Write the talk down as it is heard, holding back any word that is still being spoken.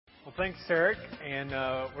Well, thanks, Derek. And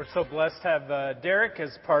we're so blessed to have Derek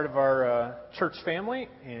as part of our church family.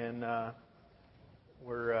 And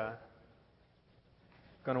we're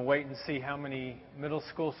going to wait and see how many middle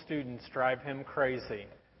school students drive him crazy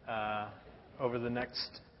over the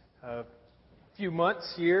next few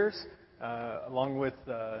months, years, along with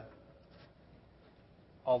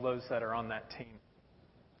all those that are on that team.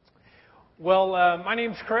 Well, my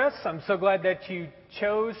name's Chris. I'm so glad that you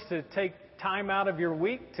chose to take time out of your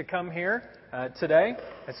week to come here today,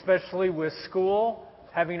 especially with school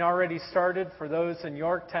having already started for those in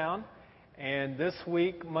Yorktown. And this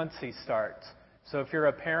week, Muncie starts. So if you're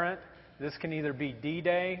a parent, this can either be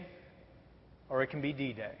D-Day or it can be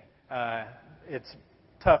D-Day. It's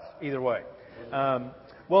tough either way.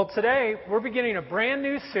 Well, today we're beginning a brand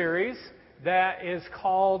new series that is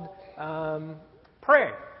called Pray.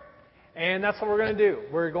 And that's what we're going to do.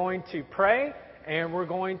 We're going to pray, and we're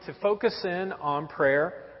going to focus in on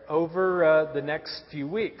prayer over the next few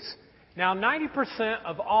weeks. Now, 90%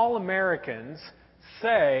 of all Americans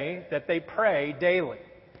say that they pray daily.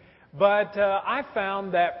 But I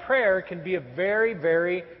found that prayer can be a very,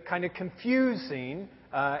 very kind of confusing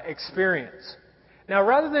experience. Now,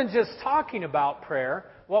 rather than just talking about prayer,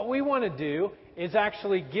 what we want to do is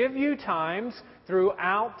actually give you times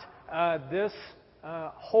throughout this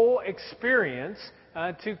whole experience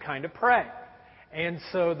to kind of pray. And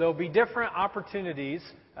so there'll be different opportunities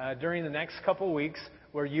during the next couple of weeks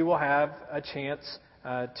where you will have a chance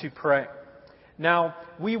to pray. Now,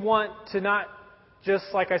 we want to not just,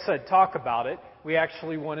 like I said, talk about it. We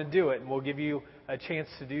actually want to do it, and we'll give you a chance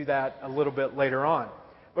to do that a little bit later on.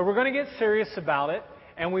 But we're going to get serious about it,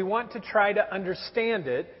 and we want to try to understand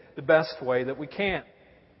it the best way that we can.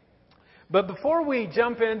 But before we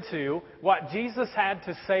jump into what Jesus had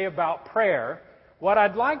to say about prayer, what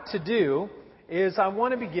I'd like to do is I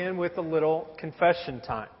want to begin with a little confession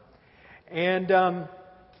time. And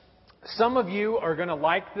some of you are going to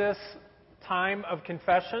like this time of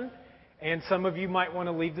confession, and some of you might want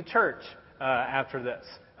to leave the church after this.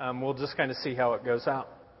 We'll just kind of see how it goes out.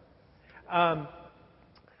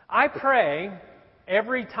 I pray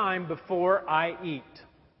every time before I eat.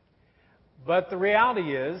 But the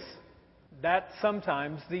reality is, that's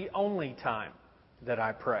sometimes the only time that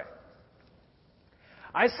I pray.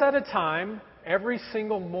 I set a time every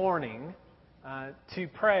single morning to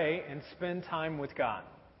pray and spend time with God.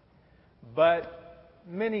 But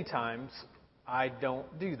many times I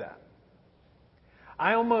don't do that.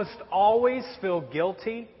 I almost always feel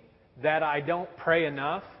guilty that I don't pray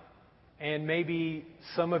enough, and maybe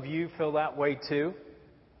some of you feel that way too.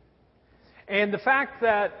 And the fact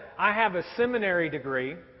that I have a seminary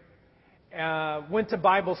degree, went to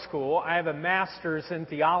Bible school, I have a master's in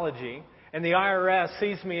theology, and the IRS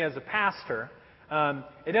sees me as a pastor,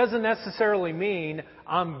 it doesn't necessarily mean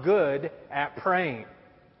I'm good at praying.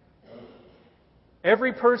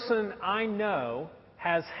 Every person I know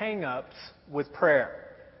has hang-ups with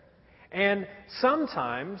prayer. And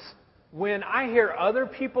sometimes when I hear other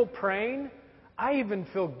people praying, I even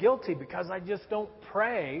feel guilty because I just don't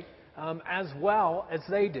pray as well as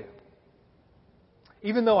they do.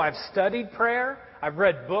 Even though I've studied prayer, I've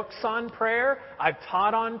read books on prayer, I've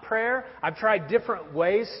taught on prayer, I've tried different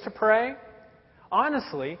ways to pray,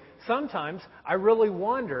 honestly, sometimes I really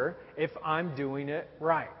wonder if I'm doing it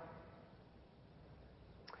right.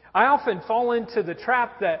 I often fall into the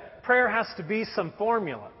trap that prayer has to be some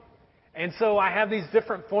formula. And so I have these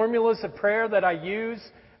different formulas of prayer that I use,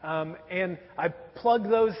 and I plug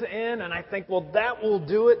those in, and I think, well, that will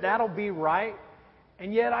do it, that'll be right,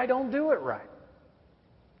 and yet I don't do it right.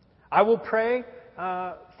 I will pray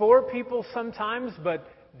for people sometimes, but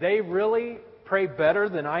they really pray better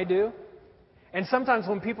than I do. And sometimes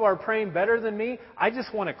when people are praying better than me, I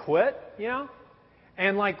just want to quit,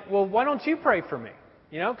 And well, why don't you pray for me?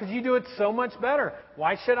 Because you do it so much better.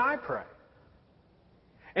 Why should I pray?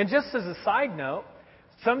 And just as a side note,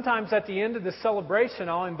 sometimes at the end of the celebration,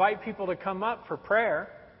 I'll invite people to come up for prayer.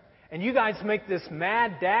 And you guys make this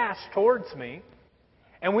mad dash towards me.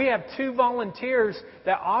 And we have two volunteers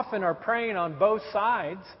that often are praying on both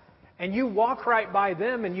sides. And you walk right by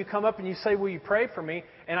them and you come up and you say, will you pray for me?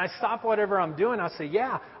 And I stop whatever I'm doing. I say,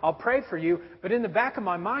 yeah, I'll pray for you. But in the back of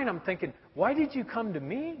my mind, I'm thinking, why did you come to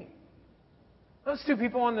me? Those two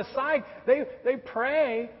people on the side, they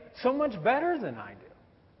pray so much better than I do.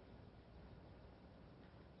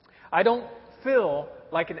 I don't feel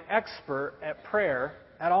like an expert at prayer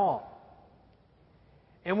at all.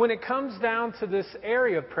 And when it comes down to this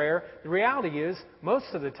area of prayer, the reality is, most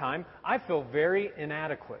of the time, I feel very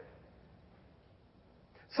inadequate.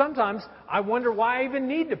 Sometimes I wonder why I even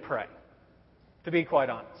need to pray, to be quite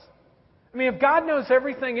honest. I mean, if God knows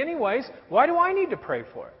everything anyways, why do I need to pray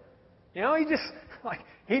for it? You know,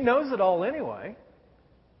 He knows it all anyway.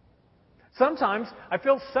 Sometimes I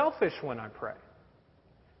feel selfish when I pray.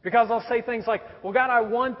 Because I'll say things like, well, God, I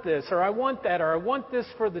want this, or I want that, or I want this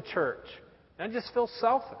for the church. And I just feel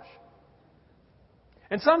selfish.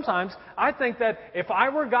 And sometimes I think that if I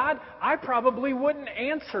were God, I probably wouldn't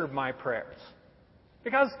answer my prayers.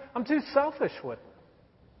 Because I'm too selfish with them.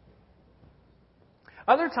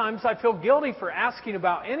 Other times I feel guilty for asking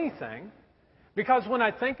about anything. Because when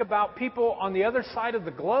I think about people on the other side of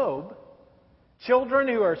the globe, children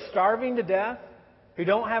who are starving to death, who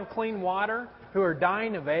don't have clean water, who are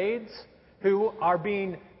dying of AIDS, who are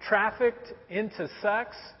being trafficked into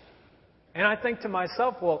sex, and I think to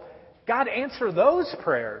myself, well, God, answer those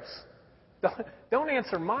prayers. Don't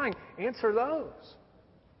answer mine. Answer those.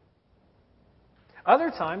 Other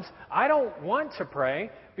times, I don't want to pray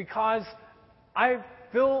because I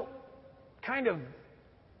feel kind of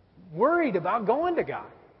worried about going to God.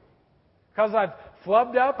 Because I've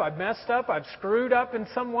flubbed up, I've messed up, I've screwed up in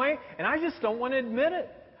some way, and I just don't want to admit it.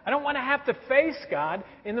 I don't want to have to face God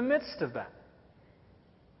in the midst of that.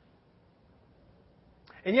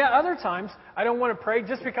 And yet other times, I don't want to pray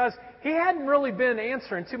just because He hadn't really been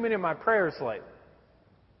answering too many of my prayers lately.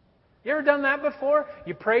 You ever done that before?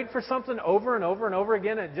 You prayed for something over and over and over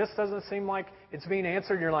again, and it just doesn't seem like it's being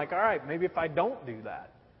answered. And you're like, all right, maybe if I don't do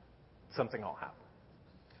that, something will happen.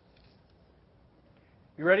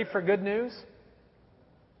 You ready for good news?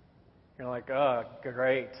 You're like, oh,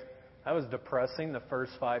 great. That was depressing, the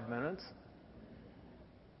first 5 minutes.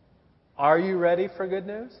 Are you ready for good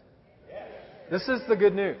news? Yes. This is the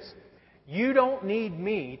good news. You don't need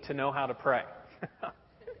me to know how to pray.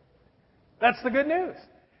 That's the good news.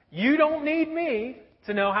 You don't need me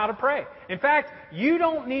to know how to pray. In fact, you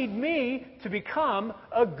don't need me to become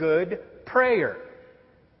a good prayer.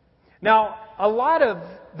 Now, a lot of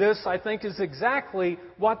this, I think, is exactly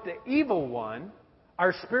what the evil one,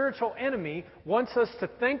 our spiritual enemy, wants us to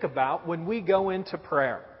think about when we go into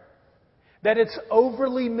prayer. That it's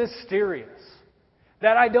overly mysterious.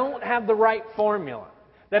 That I don't have the right formula.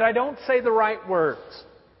 That I don't say the right words.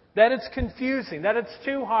 That it's confusing. That it's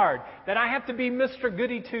too hard. That I have to be Mr.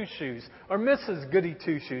 Goody Two-Shoes or Mrs. Goody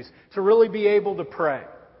Two-Shoes to really be able to pray.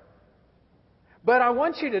 But I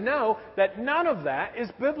want you to know that none of that is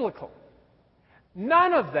biblical.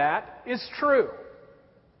 None of that is true.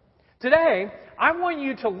 Today, I want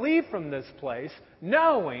you to leave from this place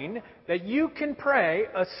knowing that you can pray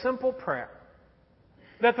a simple prayer.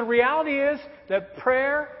 That the reality is that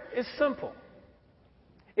prayer is simple.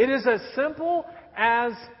 It is as simple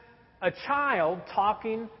as a child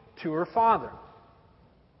talking to her father.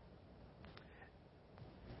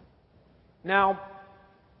 Now,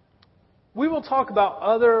 we will talk about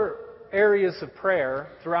other areas of prayer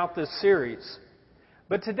throughout this series.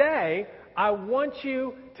 But today, I want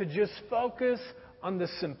you to just focus on the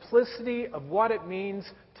simplicity of what it means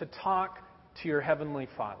to talk to your Heavenly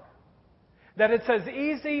Father. That it's as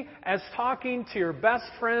easy as talking to your best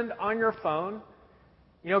friend on your phone.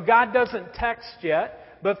 You know, God doesn't text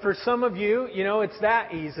yet, but for some of you, you know, it's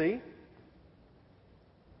that easy.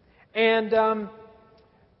 And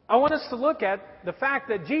I want us to look at the fact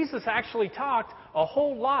that Jesus actually talked a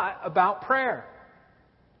whole lot about prayer.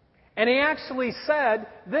 And He actually said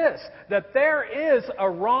this, that there is a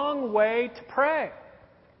wrong way to pray.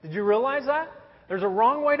 Did you realize that? There's a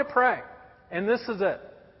wrong way to pray. And this is it.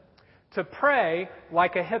 To pray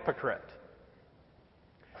like a hypocrite.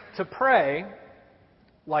 To pray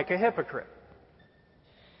like a hypocrite.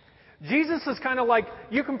 Jesus is kind of like,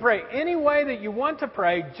 you can pray any way that you want to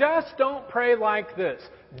pray, just don't pray like this.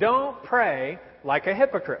 Don't pray like a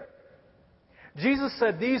hypocrite. Jesus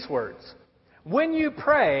said these words, "When you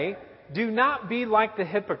pray, do not be like the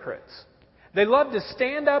hypocrites. They love to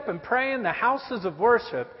stand up and pray in the houses of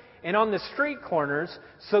worship and on the street corners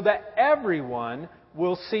so that everyone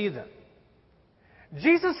will see them."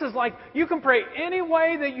 Jesus is like, you can pray any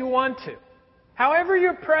way that you want to. However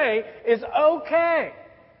you pray is okay.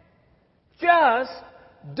 Just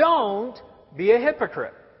don't be a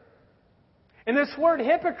hypocrite. And this word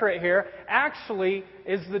hypocrite here actually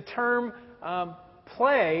is the term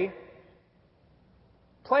play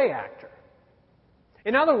actor.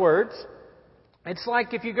 In other words, it's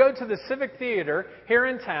like if you go to the Civic Theater here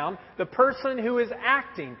in town, the person who is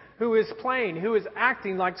acting, who is playing, who is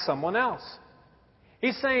acting like someone else.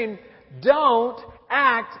 He's saying, don't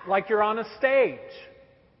act like you're on a stage.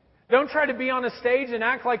 Don't try to be on a stage and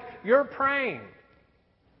act like you're praying.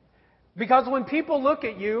 Because when people look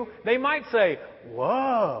at you, they might say,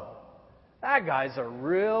 whoa, that guy's a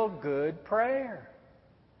real good prayer.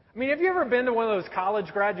 I mean, have you ever been to one of those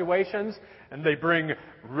college graduations and they bring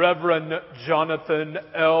Reverend Jonathan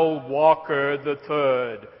L. Walker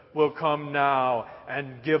III will come now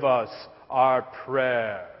and give us our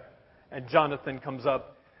prayer. And Jonathan comes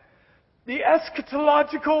up, the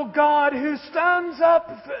eschatological God who stands up.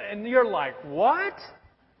 And you're like, what?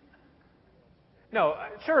 No,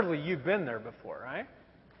 surely you've been there before, right?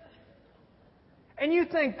 And you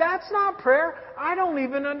think, that's not prayer. I don't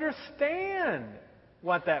even understand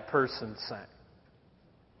what that person's saying.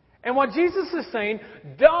 And what Jesus is saying,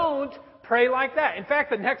 don't pray like that. In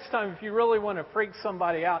fact, the next time, if you really want to freak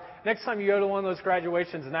somebody out, next time you go to one of those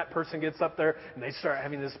graduations and that person gets up there and they start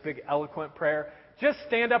having this big eloquent prayer, just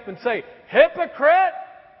stand up and say, hypocrite!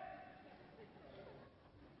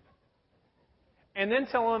 And then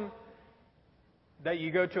tell them that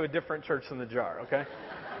you go to a different church than the jar, okay?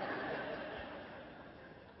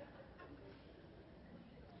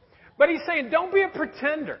 But he's saying, don't be a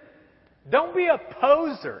pretender. Don't be a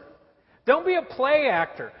poser. Don't be a play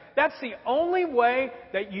actor. That's the only way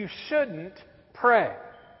that you shouldn't pray.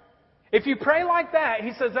 If you pray like that,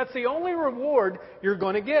 he says that's the only reward you're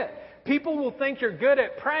going to get. People will think you're good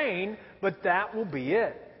at praying, but that will be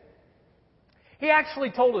it. He actually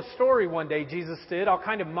told a story one day, Jesus did. I'll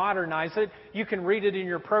kind of modernize it. You can read it in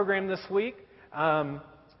your program this week.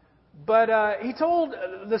 But he told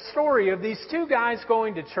the story of these two guys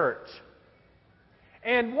going to church.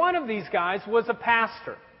 And one of these guys was a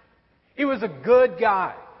pastor. He was a good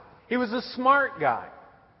guy. He was a smart guy.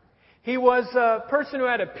 He was a person who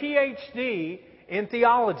had a PhD in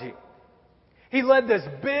theology. He led this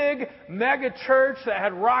big mega church that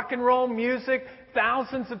had rock and roll music.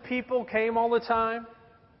 Thousands of people came all the time.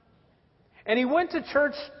 And he went to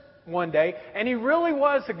church one day, and he really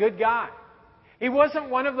was a good guy. He wasn't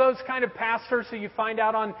one of those kind of pastors who you find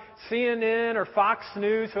out on CNN or Fox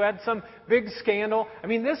News who had some big scandal. I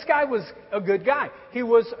mean, this guy was a good guy. He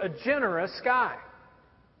was a generous guy.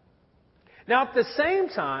 Now, at the same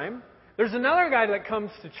time, there's another guy that comes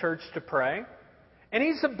to church to pray, and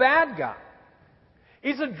he's a bad guy.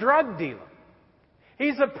 He's a drug dealer.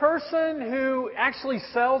 He's a person who actually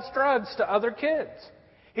sells drugs to other kids.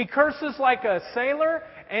 He curses like a sailor,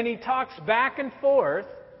 and he talks back and forth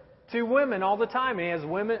to women all the time. He has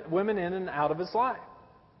women in and out of his life.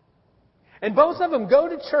 And both of them go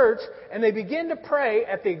to church and they begin to pray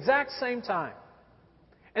at the exact same time.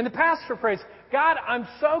 And the pastor prays, God, I'm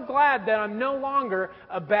so glad that I'm no longer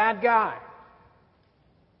a bad guy.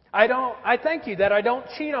 I thank you that I don't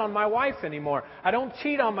cheat on my wife anymore. I don't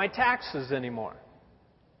cheat on my taxes anymore.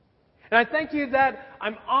 And I thank you that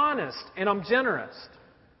I'm honest and I'm generous.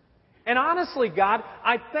 And honestly, God,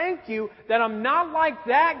 I thank you that I'm not like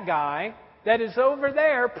that guy that is over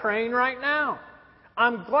there praying right now.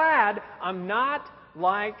 I'm glad I'm not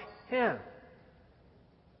like him.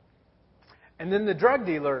 And then the drug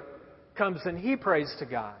dealer comes and he prays to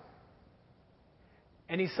God.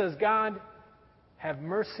 And he says, God, have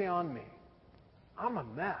mercy on me. I'm a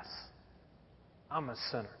mess. I'm a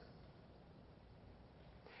sinner.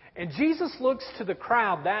 And Jesus looks to the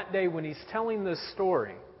crowd that day when he's telling this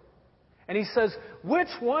story. And he says, which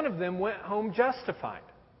one of them went home justified?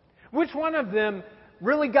 Which one of them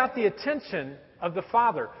really got the attention of the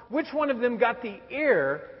Father? Which one of them got the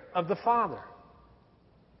ear of the Father?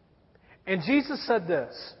 And Jesus said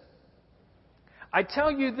this, I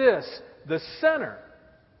tell you this, the sinner,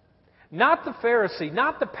 not the Pharisee,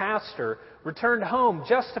 not the pastor, returned home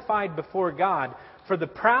justified before God. For the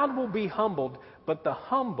proud will be humbled, but the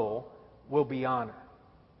humble will be honored.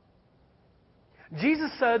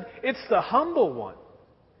 Jesus said it's the humble one.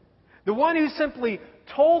 The one who simply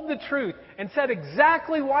told the truth and said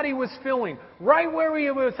exactly what he was feeling, right where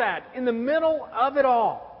he was at, in the middle of it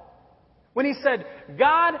all. When he said,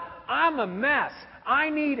 God, I'm a mess. I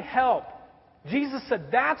need help. Jesus said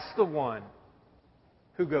that's the one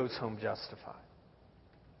who goes home justified.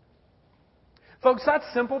 Folks, that's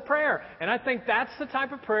simple prayer. And I think that's the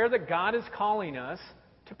type of prayer that God is calling us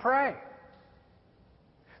to pray.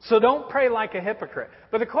 So don't pray like a hypocrite.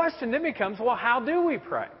 But the question then becomes, well, how do we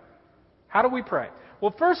pray? How do we pray?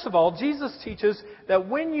 Well, first of all, Jesus teaches that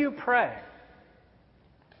when you pray,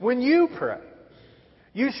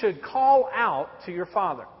 you should call out to your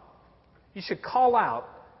Father. You should call out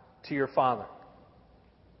to your Father.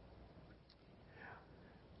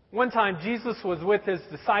 One time, Jesus was with his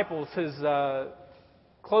disciples, his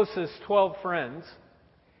closest 12 friends,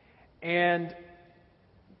 and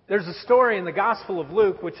there's a story in the Gospel of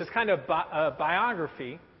Luke, which is kind of a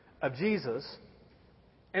biography of Jesus.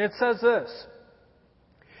 And it says this.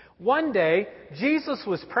 One day, Jesus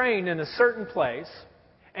was praying in a certain place,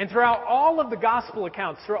 And throughout all of the gospel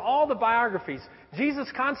accounts, through all the biographies, Jesus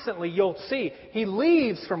constantly, you'll see, he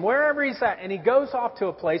leaves from wherever he's at and he goes off to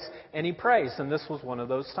a place and he prays. And this was one of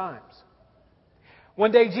those times.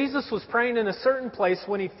 One day Jesus was praying in a certain place.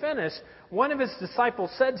 When he finished, one of his disciples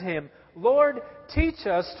said to him, "Lord, teach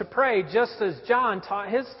us to pray just as John taught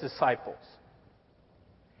his disciples."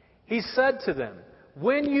 He said to them,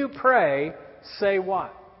 "When you pray, say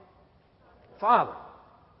what? Father."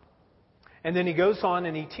 And then he goes on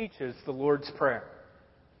and he teaches the Lord's Prayer.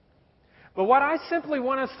 But what I simply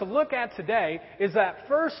want us to look at today is that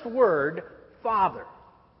first word, Father.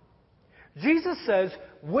 Jesus says,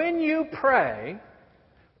 when you pray,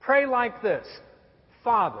 pray like this,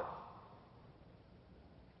 Father.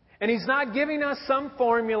 And he's not giving us some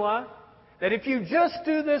formula that if you just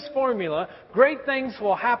do this formula, great things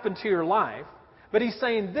will happen to your life. But he's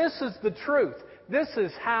saying this is the truth. This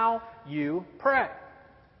is how you pray.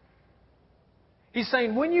 He's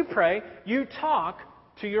saying when you pray, you talk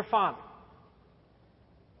to your Father.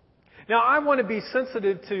 Now, I want to be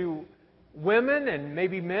sensitive to women and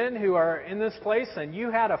maybe men who are in this place and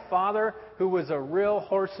you had a father who was a real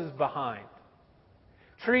horse's behind.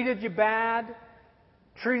 Treated you bad,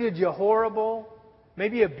 treated you horrible,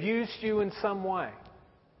 maybe abused you in some way.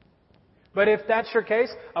 But if that's your case,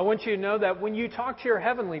 I want you to know that when you talk to your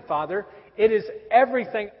Heavenly Father, it is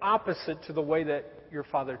everything opposite to the way that your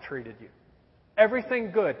Father treated you.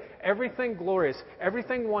 Everything good, everything glorious,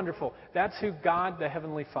 everything wonderful. That's who God, the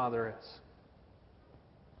Heavenly Father, is.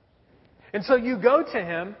 And so you go to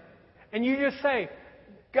Him and you just say,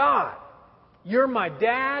 God, you're my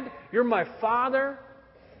dad, you're my father,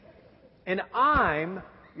 and I'm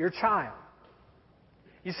your child.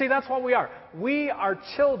 You see, that's what we are. We are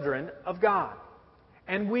children of God.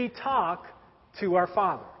 And we talk to our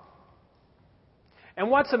Father. And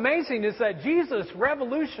what's amazing is that Jesus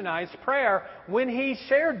revolutionized prayer when He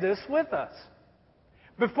shared this with us.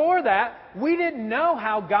 Before that, we didn't know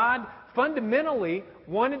how God fundamentally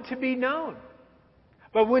wanted to be known.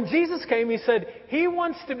 But when Jesus came, He said, He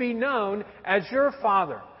wants to be known as your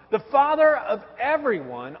Father, the Father of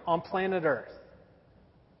everyone on planet Earth.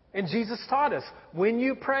 And Jesus taught us, when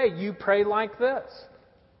you pray like this.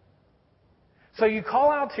 So you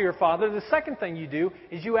call out to your Father. The second thing you do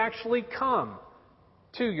is you actually come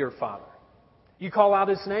to your Father. You call out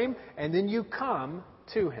His name, and then you come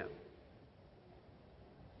to Him.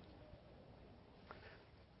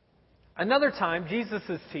 Another time, Jesus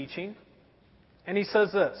is teaching, and He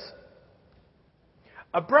says this.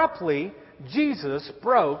 Abruptly, Jesus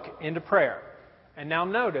broke into prayer. And now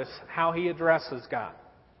notice how He addresses God.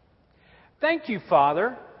 Thank you,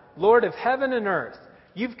 Father, Lord of heaven and earth.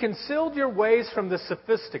 You've concealed your ways from the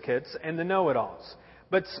sophisticates and the know-it-alls,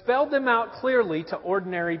 but spelled them out clearly to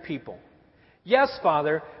ordinary people. Yes,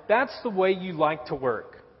 Father, that's the way you like to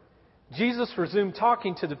work. Jesus resumed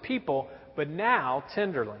talking to the people, but now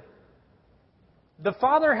tenderly. The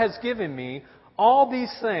Father has given me all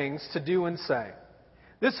these things to do and say.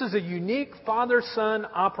 This is a unique father-son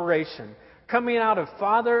operation, coming out of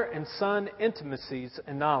father and son intimacies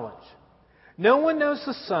and knowledge. No one knows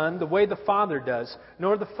the Son the way the Father does,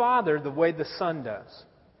 nor the Father the way the Son does.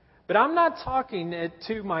 But I'm not talking it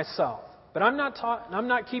to myself. I'm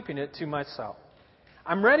not keeping it to myself.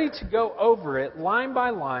 I'm ready to go over it line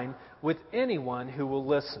by line with anyone who will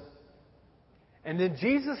listen. And then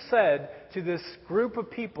Jesus said to this group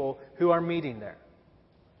of people who are meeting there,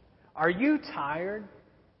 are you tired?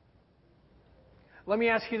 Let me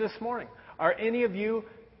ask you this morning, are any of you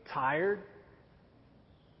tired?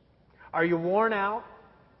 Are you worn out?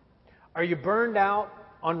 Are you burned out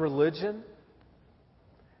on religion?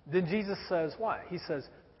 Then Jesus says what? He says,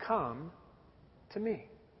 come to me.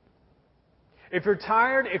 If you're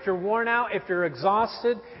tired, if you're worn out, if you're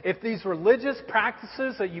exhausted, if these religious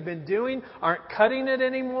practices that you've been doing aren't cutting it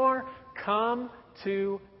anymore, come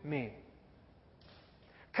to me.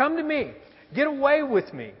 Come to me. Get away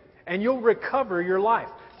with me, and you'll recover your life.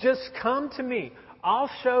 Just come to me. I'll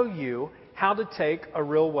show you how to take a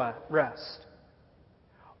real rest.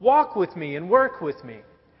 Walk with me and work with me.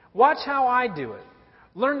 Watch how I do it.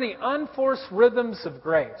 Learn the unforced rhythms of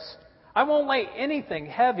grace. I won't lay anything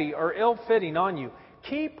heavy or ill-fitting on you.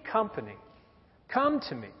 Keep company. Come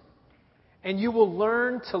to me, and you will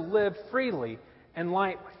learn to live freely and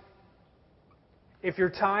lightly. If you're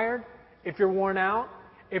tired, if you're worn out,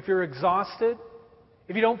 if you're exhausted,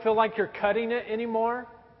 if you don't feel like you're cutting it anymore,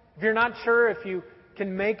 if you're not sure if you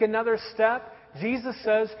can make another step, Jesus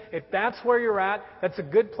says if that's where you're at, that's a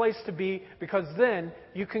good place to be, because then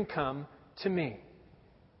you can come to me.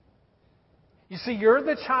 You see, you're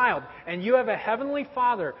the child, and you have a heavenly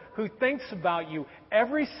Father who thinks about you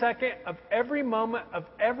every second of every moment of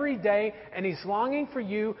every day, and He's longing for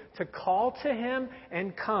you to call to Him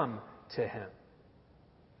and come to Him.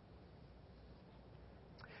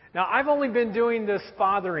 Now, I've only been doing this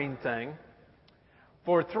fathering thing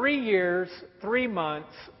for 3 years, 3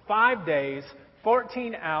 months, 5 days,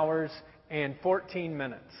 14 hours, and 14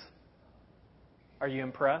 minutes. Are you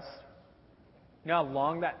impressed? You know how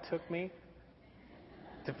long that took me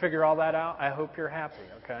to figure all that out? I hope you're happy,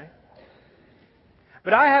 okay?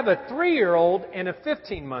 But I have a 3-year-old and a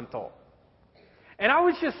 15-month-old. And I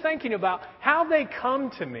was just thinking about how they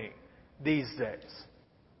come to me these days.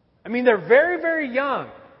 I mean, they're very, very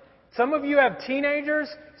young. Some of you have teenagers.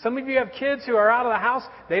 Some of you have kids who are out of the house.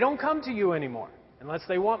 They don't come to you anymore unless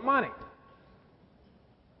they want money.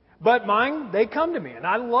 But mine, they come to me, and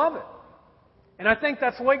I love it. And I think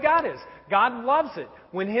that's the way God is. God loves it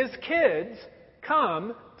when His kids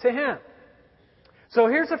come to Him. So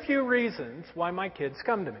here's a few reasons why my kids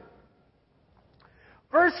come to me.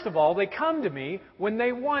 First of all, they come to me when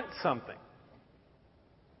they want something.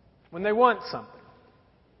 When they want something.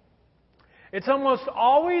 It's almost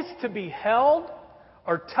always to be held,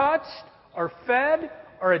 or touched, or fed,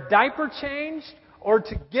 or a diaper changed, or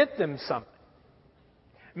to get them something.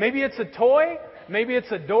 Maybe it's a toy, maybe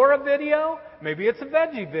it's a Dora video, maybe it's a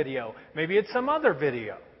veggie video, maybe it's some other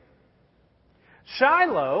video.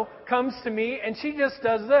 Shiloh comes to me and she just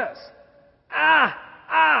does this.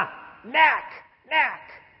 Knack, knack.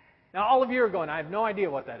 Now all of you are going, I have no idea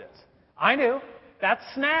what that is. I do. That's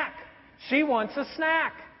snack. She wants a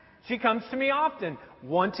snack. She comes to me often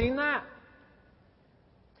wanting that.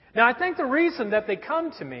 Now I think the reason that they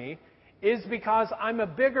come to me is because I'm a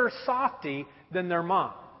bigger softy than their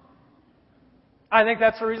mom. I think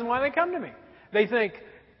that's the reason why they come to me. They think,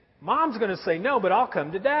 Mom's going to say no, but I'll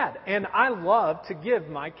come to Dad. And I love to give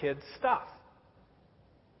my kids stuff.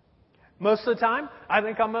 Most of the time, I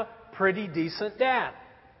think I'm a pretty decent dad.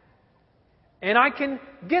 And I can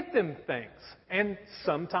get them things. And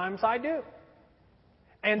sometimes I do.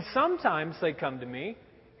 And sometimes they come to me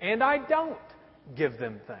and I don't give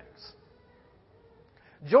them things.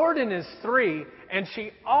 Jordan is 3, and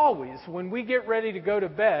she always, when we get ready to go to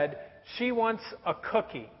bed, she wants a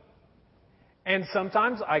cookie. And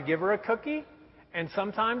sometimes I give her a cookie, and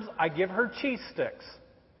sometimes I give her cheese sticks.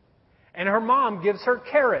 And her mom gives her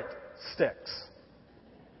carrot sticks.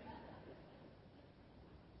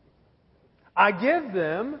 I give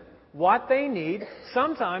them what they need.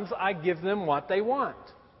 Sometimes I give them what they want.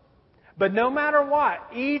 But no matter what,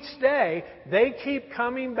 each day they keep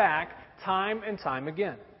coming back time and time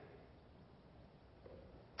again.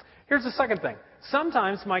 Here's the second thing.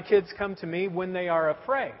 Sometimes my kids come to me when they are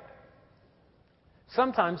afraid.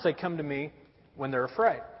 Sometimes they come to me when they're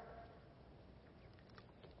afraid.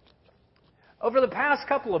 Over the past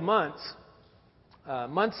couple of months,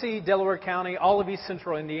 Muncie, Delaware County, all of East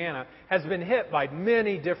Central Indiana has been hit by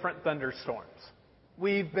many different thunderstorms.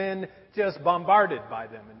 We've been just bombarded by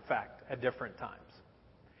them, in fact, at different times.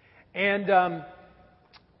 And,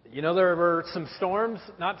 there were some storms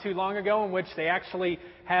not too long ago in which they actually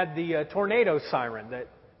had the tornado siren that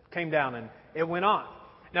came down and it went off.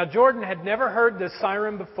 Now, Jordan had never heard this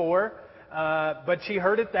siren before, but she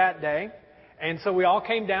heard it that day. And so we all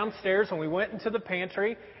came downstairs and we went into the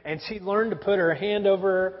pantry, and she learned to put her hand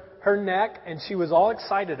over her neck, and she was all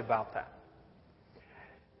excited about that.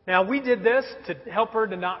 Now, we did this to help her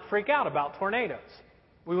to not freak out about tornadoes.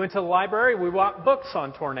 We went to the library, we bought books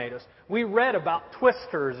on tornadoes. We read about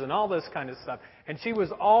twisters and all this kind of stuff. And she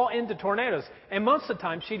was all into tornadoes. And most of the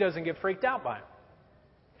time, she doesn't get freaked out by them.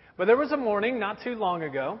 But there was a morning not too long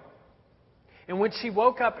ago in which she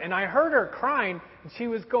woke up, and I heard her crying, and she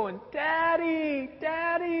was going, "Daddy,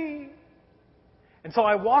 Daddy." And so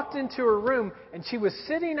I walked into her room, and she was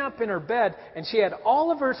sitting up in her bed, and she had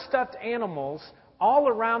all of her stuffed animals all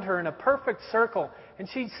around her in a perfect circle. And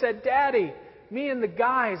she said, "Daddy, me and the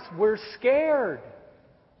guys, we're scared."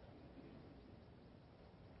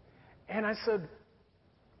 And I said,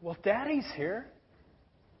 "Well, Daddy's here."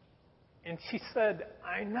 And she said,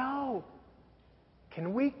 "I know.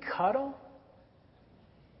 Can we cuddle?"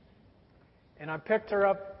 And I picked her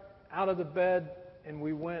up out of the bed, and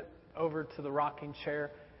we went over to the rocking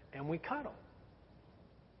chair, and we cuddled.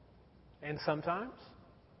 And sometimes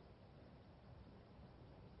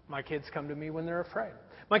my kids come to me when they're afraid.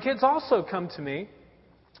 My kids also come to me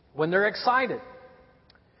when they're excited.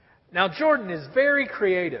 Now, Jordan is very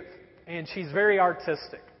creative, and she's very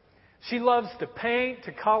artistic. She loves to paint,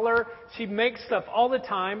 to color. She makes stuff all the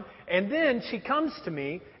time. And then she comes to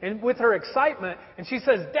me and with her excitement, and she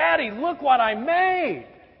says, "Daddy, look what I made."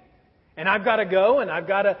 And I've got to go and I've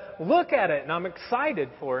got to look at it, and I'm excited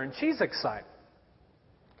for her, and she's excited.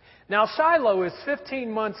 Now, Shiloh is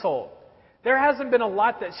 15 months old. There hasn't been a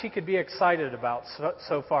lot that she could be excited about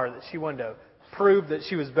so far, that she wanted to prove that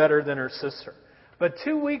she was better than her sister. But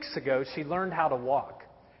 2 weeks ago, she learned how to walk.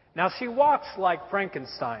 Now, she walks like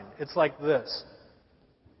Frankenstein. It's like this.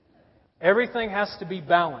 Everything has to be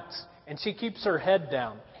balanced, and she keeps her head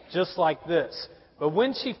down, just like this. But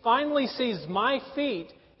when she finally sees my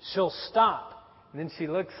feet, she'll stop. And then she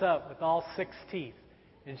looks up with all 6 teeth,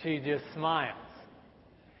 and she just smiles.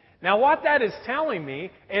 Now, what that is telling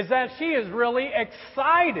me is that she is really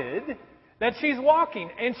excited that she's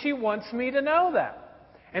walking, and she wants me to know that.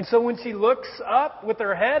 And so when she looks up with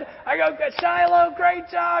her head, I go, Shiloh, great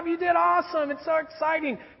job. You did awesome. It's so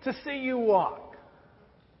exciting to see you walk.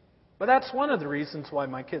 But that's one of the reasons why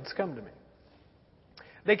my kids come to me.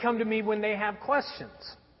 They come to me when they have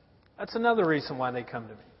questions. That's another reason why they come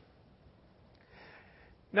to me.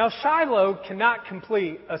 Now, Shiloh cannot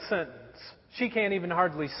complete a sentence. She can't even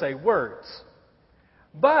hardly say words.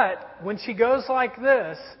 But when she goes like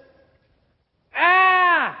this,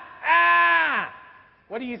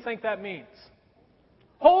 what do you think that means?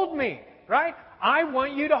 Hold me, right? I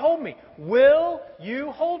want you to hold me. Will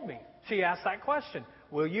you hold me? She asked that question.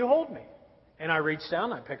 Will you hold me? And I reach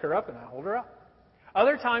down, I pick her up, and I hold her up.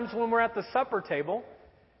 Other times when we're at the supper table,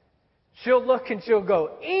 she'll look and she'll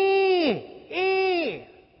go, ee.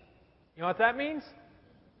 You know what that means?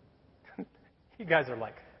 You guys are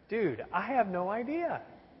like, dude, I have no idea.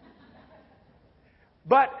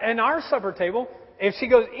 But in our supper table, if she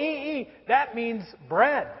goes, ee, that means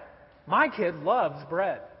bread. My kid loves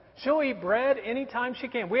bread. She'll eat bread anytime she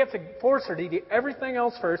can. We have to force her to eat everything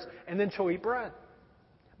else first, and then she'll eat bread.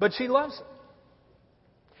 But she loves it.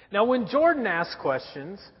 Now, when Jordan asks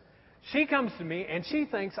questions, she comes to me, and she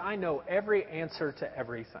thinks I know every answer to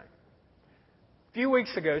everything. A few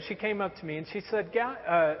weeks ago, she came up to me, and she said,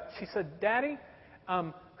 Daddy,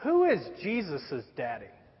 who is Jesus' daddy?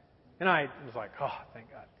 And I was like, oh,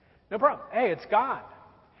 thank God. No problem. Hey, it's God.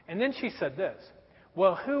 And then she said this,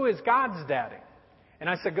 well, who is God's daddy? And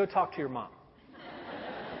I said, go talk to your mom.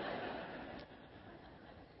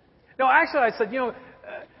 No, actually, I said,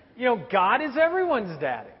 God is everyone's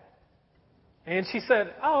daddy. And she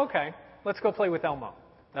said, oh, okay, let's go play with Elmo.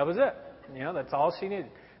 That was it. That's all she needed.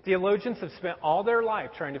 Theologians have spent all their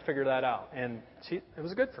life trying to figure that out, and it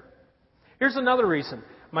was good for her. Here's another reason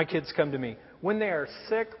my kids come to me. When they are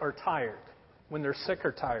sick or tired. When they're sick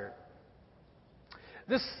or tired.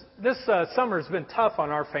 This summer has been tough on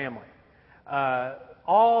our family.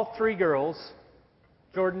 All 3 girls,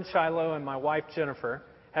 Jordan, Shiloh, and my wife, Jennifer,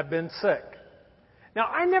 have been sick. Now,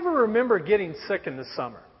 I never remember getting sick in the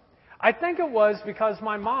summer. I think it was because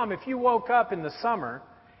my mom, if you woke up in the summer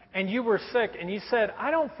and you were sick and you said, I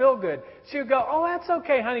don't feel good, she would go, oh, that's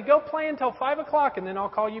okay, honey. Go play until 5 o'clock and then I'll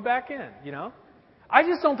call you back in, I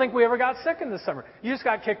just don't think we ever got sick in the summer. You just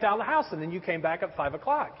got kicked out of the house and then you came back at 5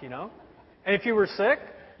 o'clock, And if you were sick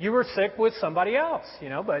with somebody else,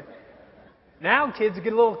 But now kids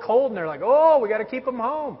get a little cold and they're like, oh, we got to keep them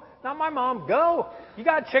home. Not my mom. Go. You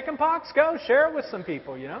got chicken pox? Go. Share it with some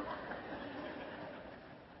people,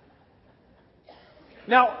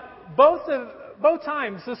 Now, both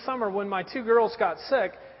times this summer when my 2 girls got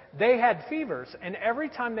sick, they had fevers. And every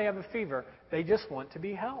time they have a fever, they just want to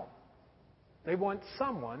be held. They want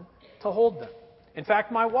someone to hold them. In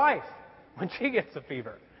fact, my wife, when she gets a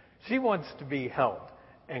fever, she wants to be held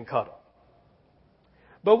and cuddled.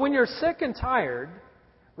 But when you're sick and tired,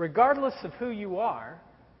 regardless of who you are,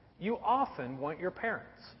 you often want your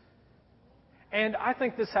parents. And I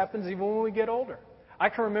think this happens even when we get older. I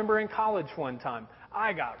can remember in college one time,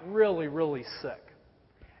 I got really, really sick.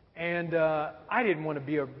 And I didn't want to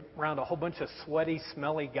be around a whole bunch of sweaty,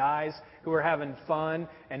 smelly guys who were having fun,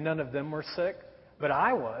 and none of them were sick. But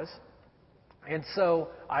I was. And so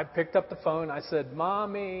I picked up the phone. I said,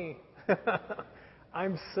 Mommy,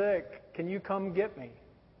 I'm sick. Can you come get me?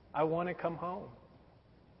 I want to come home.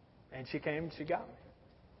 And she came and she got me.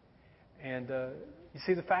 And you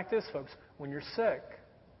see, the fact is, folks, when you're sick,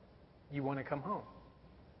 you want to come home.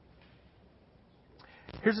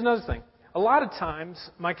 Here's another thing. A lot of times,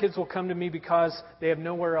 my kids will come to me because they have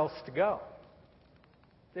nowhere else to go.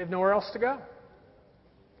 They have nowhere else to go.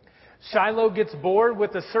 Shiloh gets bored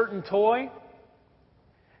with a certain toy.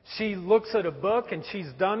 She looks at a book and she's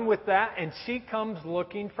done with that, and she comes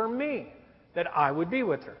looking for me, that I would be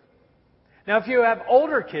with her. Now, if you have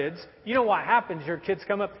older kids, you know what happens. Your kids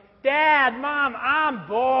come up, Dad, Mom, I'm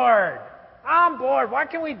bored. I'm bored. What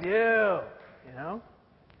can we do?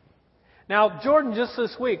 Now, Jordan, just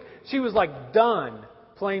this week, she was like done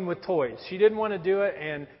playing with toys. She didn't want to do it,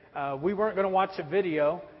 and we weren't going to watch a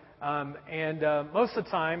video. Most of the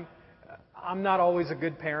time, I'm not always a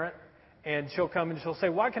good parent. And she'll come and she'll say,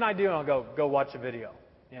 what can I do? And I'll go watch a video,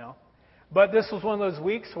 you know. But this was one of those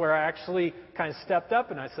weeks where I actually kind of stepped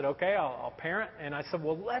up and I said, okay, I'll parent. And I said,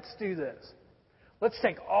 well, let's do this. Let's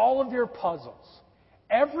take all of your puzzles,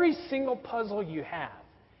 every single puzzle you have,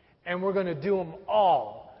 and we're going to do them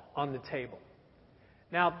all on the table.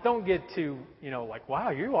 Now, don't get too, like,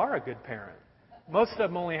 wow, you are a good parent. Most of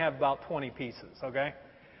them only have about 20 pieces, okay?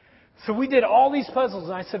 So we did all these puzzles,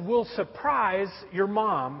 and I said, we'll surprise your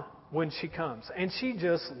mom when she comes. And she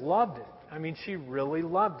just loved it. I mean, she really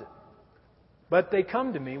loved it. But they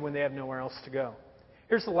come to me when they have nowhere else to go.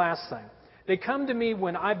 Here's the last thing. They come to me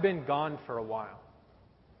when I've been gone for a while.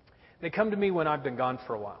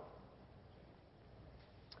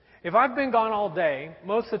 If I've been gone all day,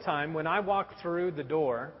 most of the time when I walk through the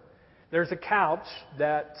door, there's a couch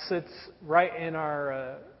that sits right in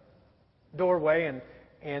our doorway,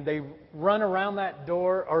 and they run around that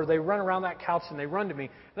door, or they run around that couch and they run to me.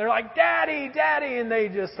 They're like, Daddy, Daddy, and they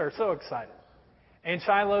just are so excited. And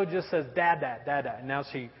Shiloh just says, Dad, Dad, Dad, Dad. And now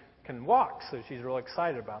she can walk, so she's real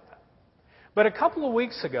excited about that. But a couple of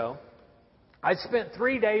weeks ago, I spent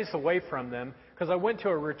 3 days away from them because I went to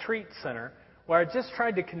a retreat center where I just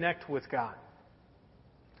tried to connect with God.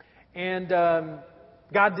 And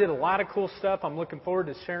God did a lot of cool stuff. I'm looking forward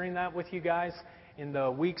to sharing that with you guys in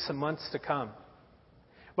the weeks and months to come.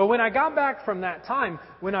 But when I got back from that time,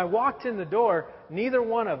 when I walked in the door, neither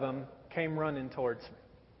one of them came running towards me.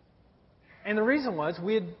 And the reason was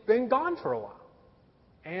we had been gone for a while.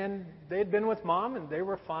 And they had been with Mom, and they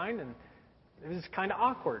were fine, and it was kind of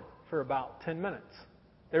awkward for about 10 minutes.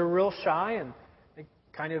 They were real shy, and they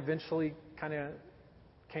kind of eventually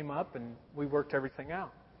came up, and we worked everything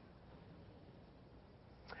out.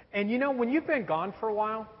 And when you've been gone for a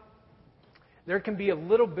while, there can be a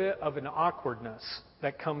little bit of an awkwardness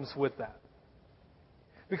that comes with that.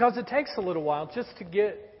 Because it takes a little while just to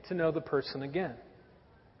get to know the person again.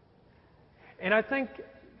 And I think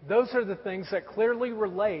those are the things that clearly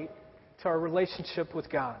relate to our relationship with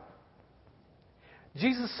God.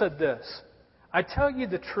 Jesus said this, I tell you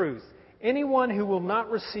the truth, anyone who will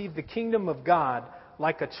not receive the kingdom of God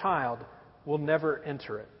like a child will never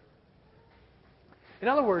enter it. In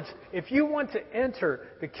other words, if you want to enter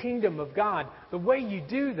the kingdom of God, the way you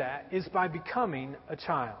do that is by becoming a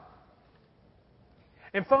child.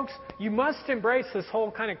 And folks, you must embrace this whole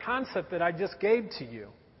kind of concept that I just gave to you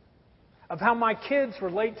of how my kids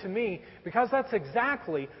relate to me, because that's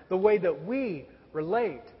exactly the way that we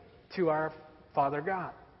relate to our Father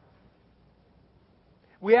God.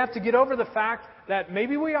 We have to get over the fact that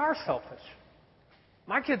maybe we are selfish.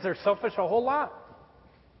 My kids are selfish a whole lot.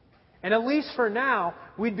 And at least for now,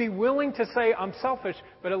 we'd be willing to say, I'm selfish,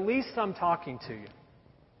 but at least I'm talking to you.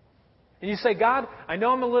 And you say, God, I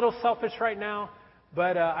know I'm a little selfish right now,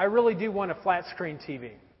 but I really do want a flat screen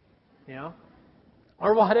TV.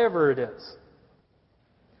 Or whatever it is.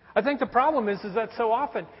 I think the problem is that so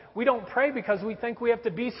often we don't pray because we think we have to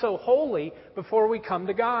be so holy before we come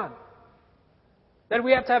to God. That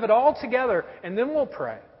we have to have it all together and then we'll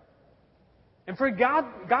pray. And for God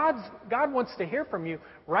wants to hear from you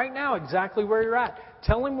right now exactly where you're at.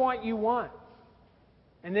 Tell Him what you want.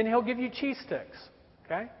 And then He'll give you cheese sticks.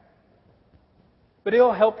 Okay? But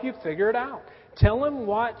He'll help you figure it out. Tell Him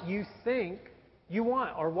what you think you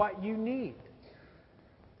want or what you need.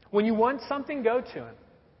 When you want something, go to Him.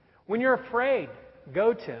 When you're afraid,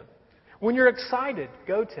 go to Him. When you're excited,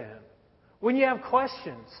 go to Him. When you have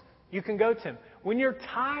questions, you can go to Him. When you're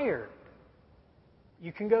tired,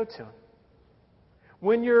 you can go to Him.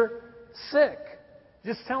 When you're sick,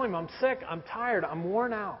 just tell Him, I'm sick, I'm tired, I'm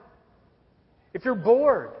worn out. If you're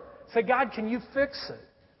bored, say, God, can you fix it?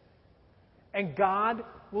 And God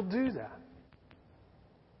will do that.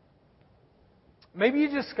 Maybe you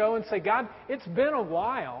just go and say, God, it's been a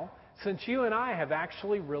while since you and I have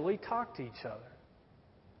actually really talked to each other.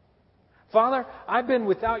 Father, I've been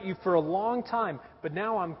without you for a long time, but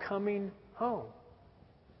now I'm coming home.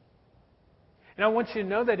 And I want you to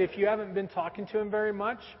know that if you haven't been talking to Him very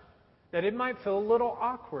much, that it might feel a little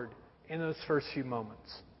awkward in those first few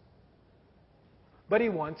moments. But He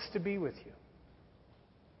wants to be with you.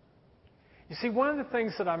 You see, one of the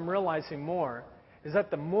things that I'm realizing more is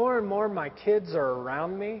that the more and more my kids are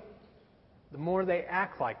around me, the more they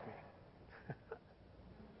act like me.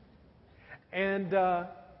 And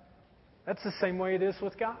that's the same way it is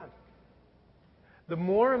with God. The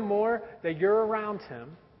more and more that you're around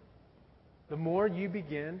Him, the more you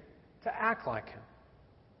begin to act like Him.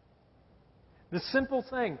 The simple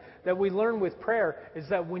thing that we learn with prayer is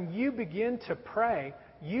that when you begin to pray,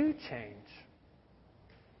 you change.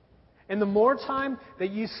 And the more time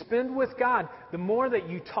that you spend with God, the more that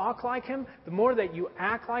you talk like Him, the more that you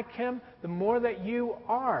act like Him, the more that you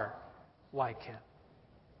are like Him.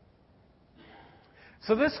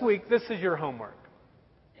 So this week, this is your homework.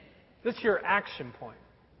 This is your action point.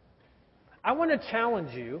 I want to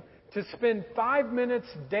challenge you to spend 5 minutes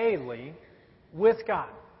daily with God.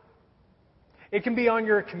 It can be on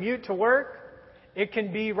your commute to work. It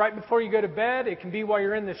can be right before you go to bed. It can be while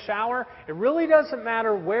you're in the shower. It really doesn't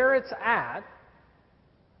matter where it's at.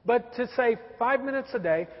 But to say 5 minutes a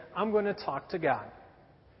day, I'm going to talk to God.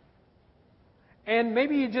 And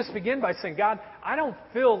maybe you just begin by saying, God, I don't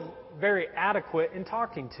feel very adequate in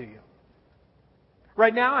talking to you.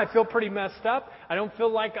 Right now, I feel pretty messed up. I don't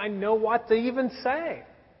feel like I know what to even say.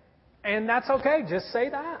 And that's okay. Just say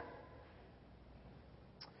that.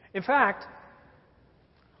 In fact,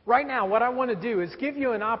 right now, what I want to do is give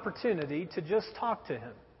you an opportunity to just talk to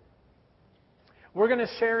Him. We're going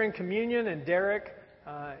to share in communion, and Derek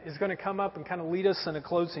is going to come up and kind of lead us in a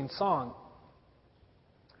closing song.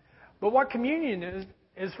 But what communion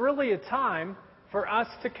is really a time for us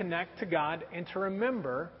to connect to God and to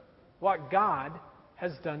remember what God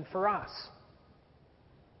has done for us.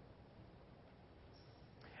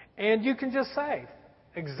 And you can just say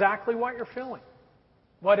exactly what you're feeling.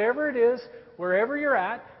 Whatever it is, wherever you're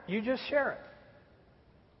at, you just share it.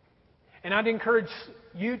 And I'd encourage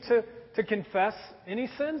you to confess any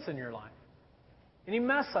sins in your life, any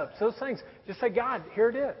mess-ups, those things. Just say, God, here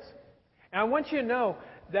it is. And I want you to know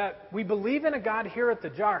that we believe in a God here at the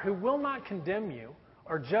Jar who will not condemn you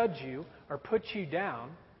or judge you or put you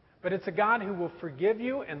down, but it's a God who will forgive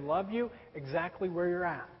you and love you exactly where you're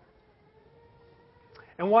at.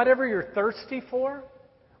 And whatever you're thirsty for,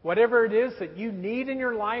 whatever it is that you need in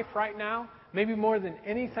your life right now, maybe more than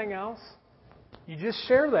anything else, you just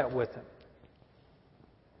share that with Him.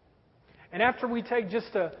 And after we take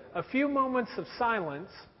just a few moments of silence,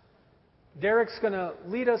 Derek's going to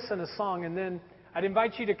lead us in a song, and then I'd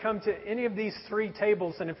invite you to come to any of these 3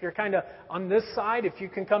 tables. And if you're kind of on this side, if you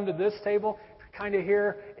can come to this table. If you're kind of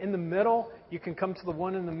here in the middle, you can come to the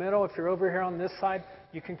one in the middle. If you're over here on this side,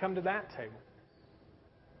 you can come to that table.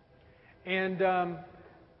 And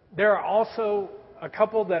there are also a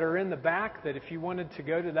couple that are in the back that if you wanted to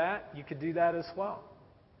go to that, you could do that as well.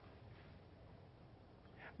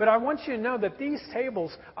 But I want you to know that these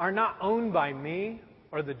tables are not owned by me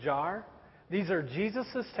or the Jar. These are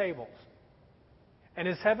Jesus' tables. And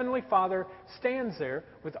His Heavenly Father stands there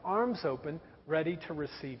with arms open, ready to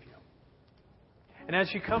receive you. And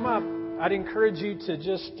as you come up, I'd encourage you to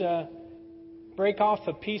just break off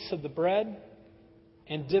a piece of the bread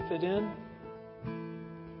and dip it in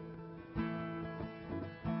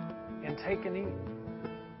and take and eat.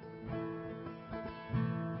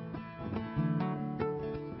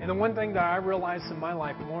 And the one thing that I realize in my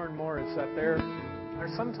life more and more is that there are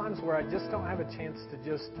some times where I just don't have a chance to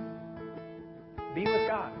just be with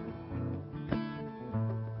God.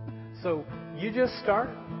 So you just start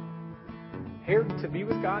here to be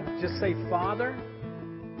with God. Just say, Father,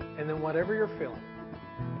 and then whatever you're feeling.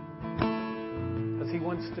 Because He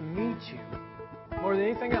wants to meet you more than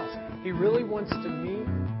anything else. He really wants to meet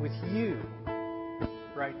with you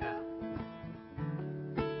right now.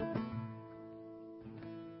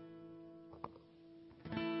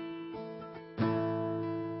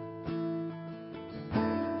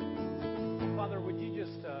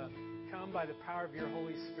 By the power of your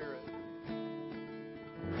Holy Spirit.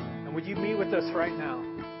 And would you meet with us right now?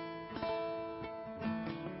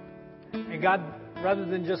 And God, rather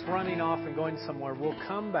than just running off and going somewhere, we'll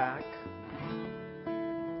come back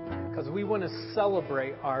because we want to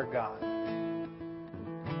celebrate our God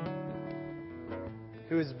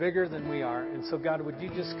who is bigger than we are. And so, God, would you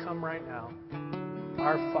just come right now,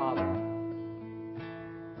 our Father,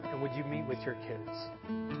 and would you meet with your kids?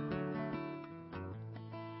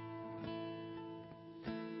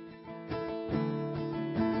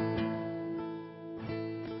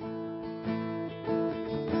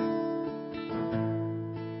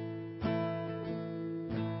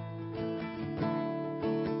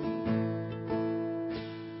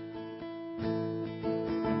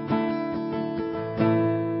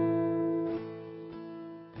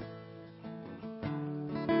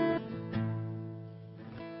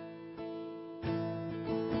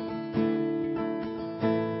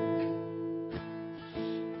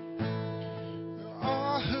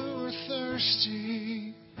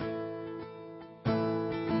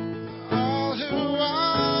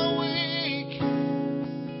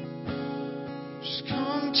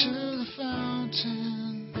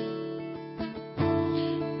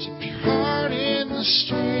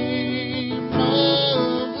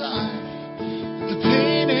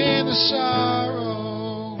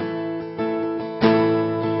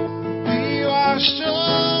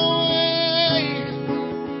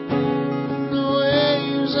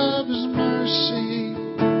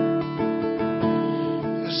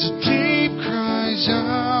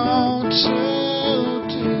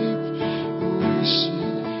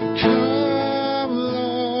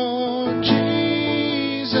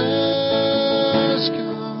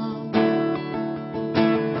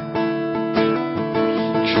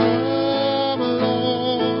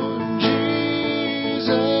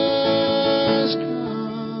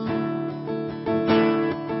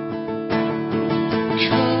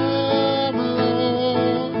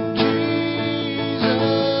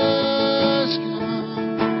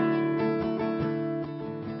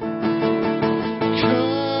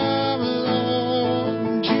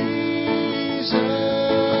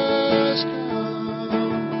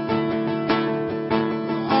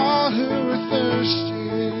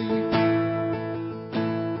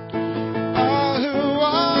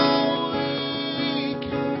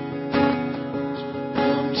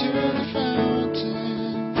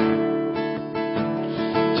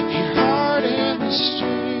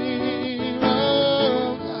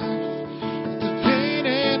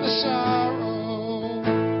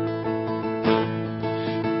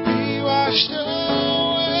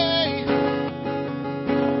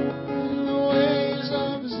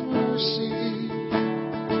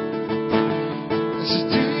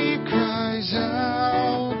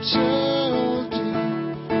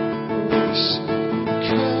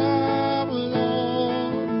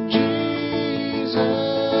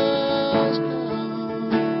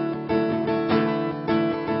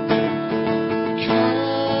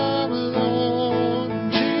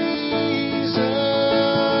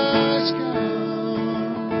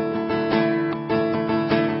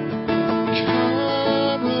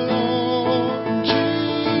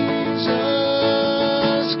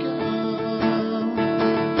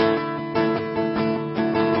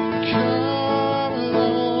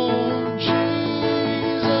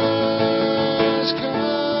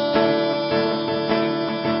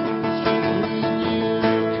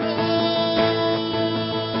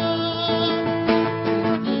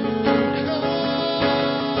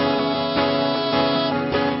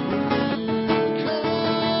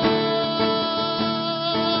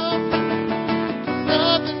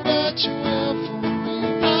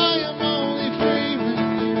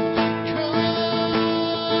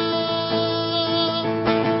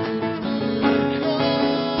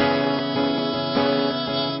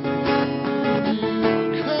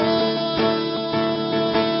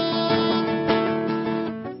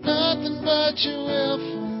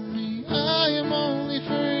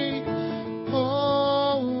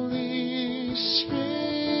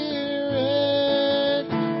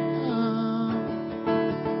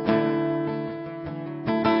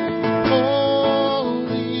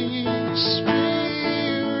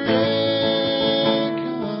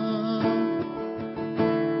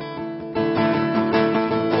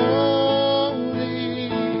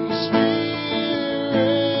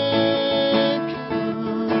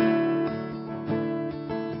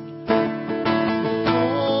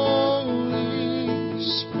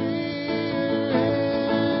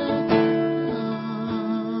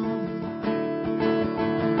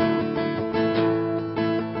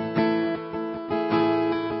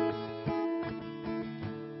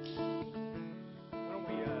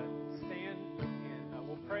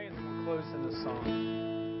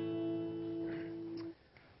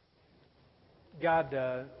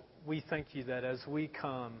 God, we thank you that as we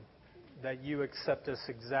come, that you accept us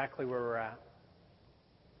exactly where we're at.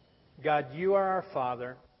 God, you are our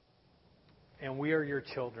Father, and we are your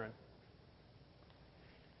children.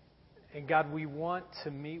 And God, we want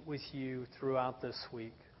to meet with you throughout this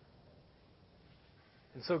week.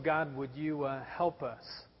 And so, God, would you help us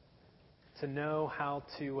to know how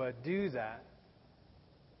to do that?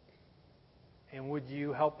 And would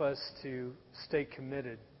you help us to stay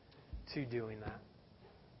committed to doing that?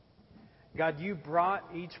 God, you brought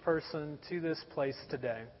each person to this place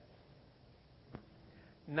today,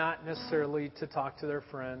 not necessarily to talk to their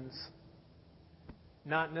friends,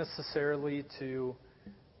 not necessarily to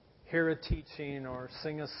hear a teaching or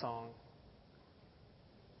sing a song,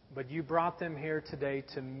 but you brought them here today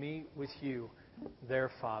to meet with you,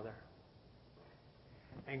 their Father.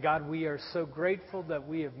 And God, we are so grateful that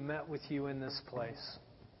we have met with you in this place.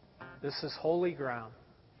 This is holy ground.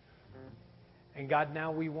 And God,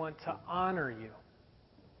 now we want to honor you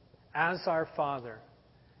as our Father,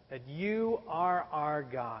 that you are our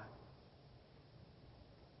God,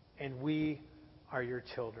 and we are your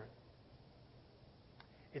children.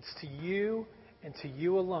 It's to you and to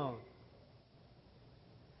you alone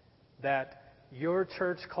that your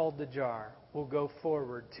church called The Jar will go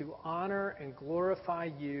forward to honor and glorify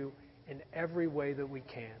you in every way that we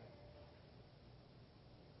can.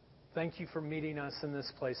 Thank you for meeting us in this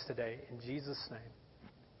place today. In Jesus' name,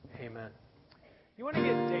 Amen. You want to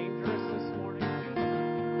get dangerous this morning?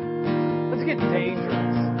 Let's get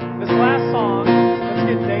dangerous. This last song, let's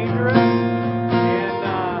get dangerous. And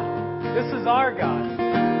this is our God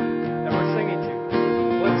that we're singing to.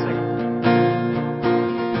 Let's sing it.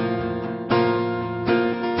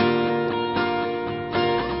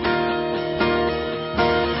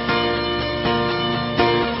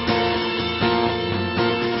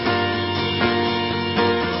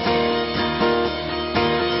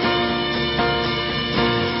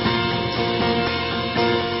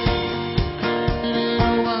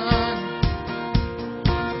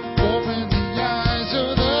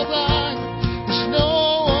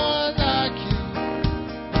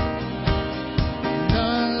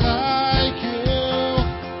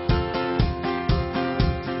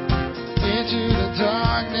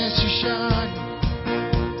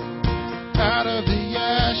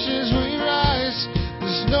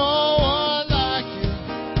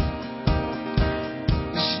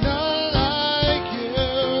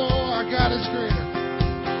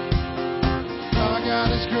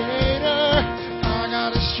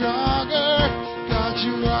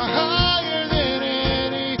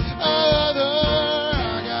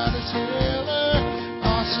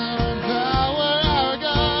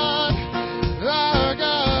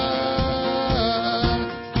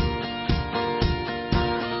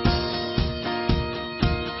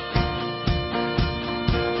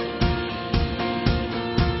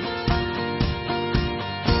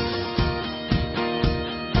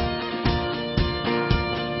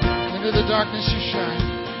 Darkness you shine,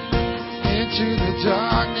 into the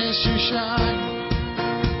darkness you shine.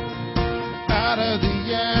 Out of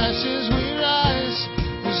the ashes we rise.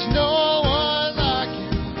 There's no one like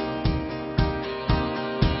you.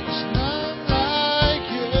 There's none like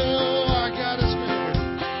you. Our God is greater.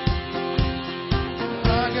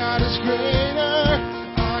 Our God is greater.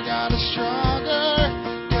 Our God is stronger.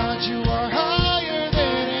 God, you are higher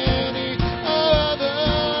than any other. Our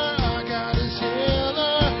God is healer.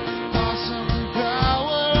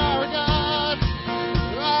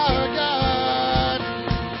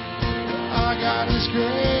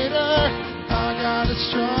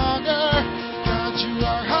 Stronger, God, you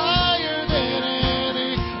are higher than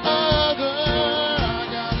any other. Our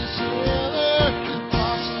God is healer,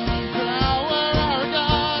 awesome in power. Our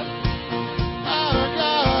God, our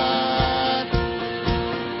God.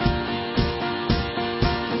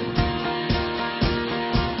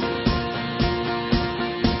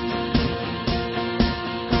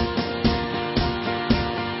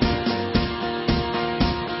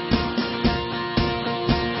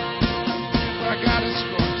 Our God is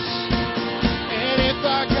for us. And if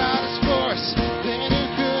our God is for us, then who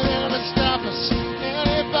could ever stop us? And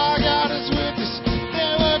if our God is with us,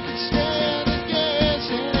 then what can stand against?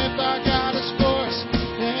 And if our God is for us,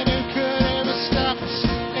 then who could ever stop us?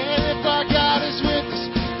 And if our God is with us,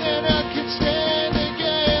 then what can stand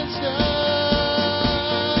against us?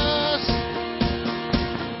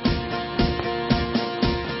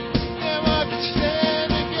 Then what can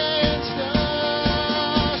stand against us?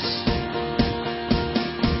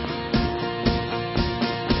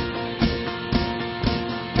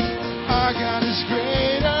 Our God is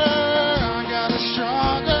greater, our God is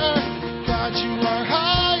stronger. God, you are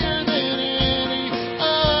higher than any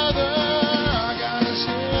other. Our God is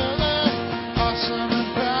healer, awesome in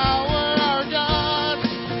power. Our God,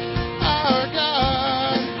 our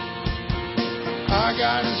God. Our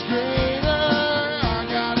God is greater, our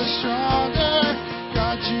God is stronger.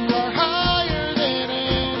 God, you are higher than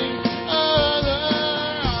any other.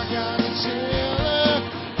 Our God is healer,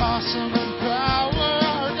 awesome in power.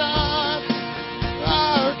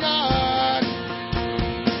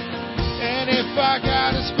 If our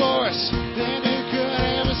God is for us, then who could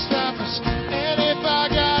ever stop us? And if our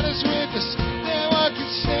God is with us, then what can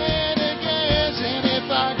stand against? And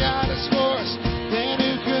if our God is for us, then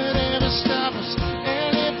who could ever stop us?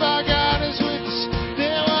 And if our God is with us,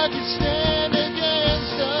 then what can stand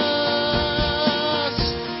against us?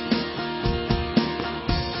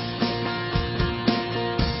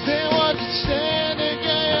 Then what can stand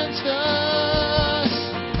against us?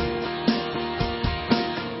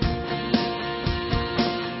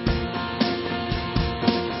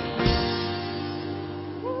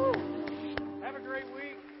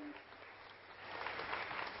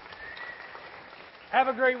 Have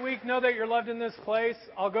a great week. Know that you're loved in this place.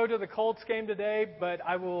 I'll go to the Colts game today, but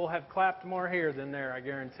I will have clapped more here than there, I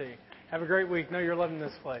guarantee. Have a great week. Know you're loved in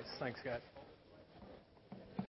this place. Thanks, guys.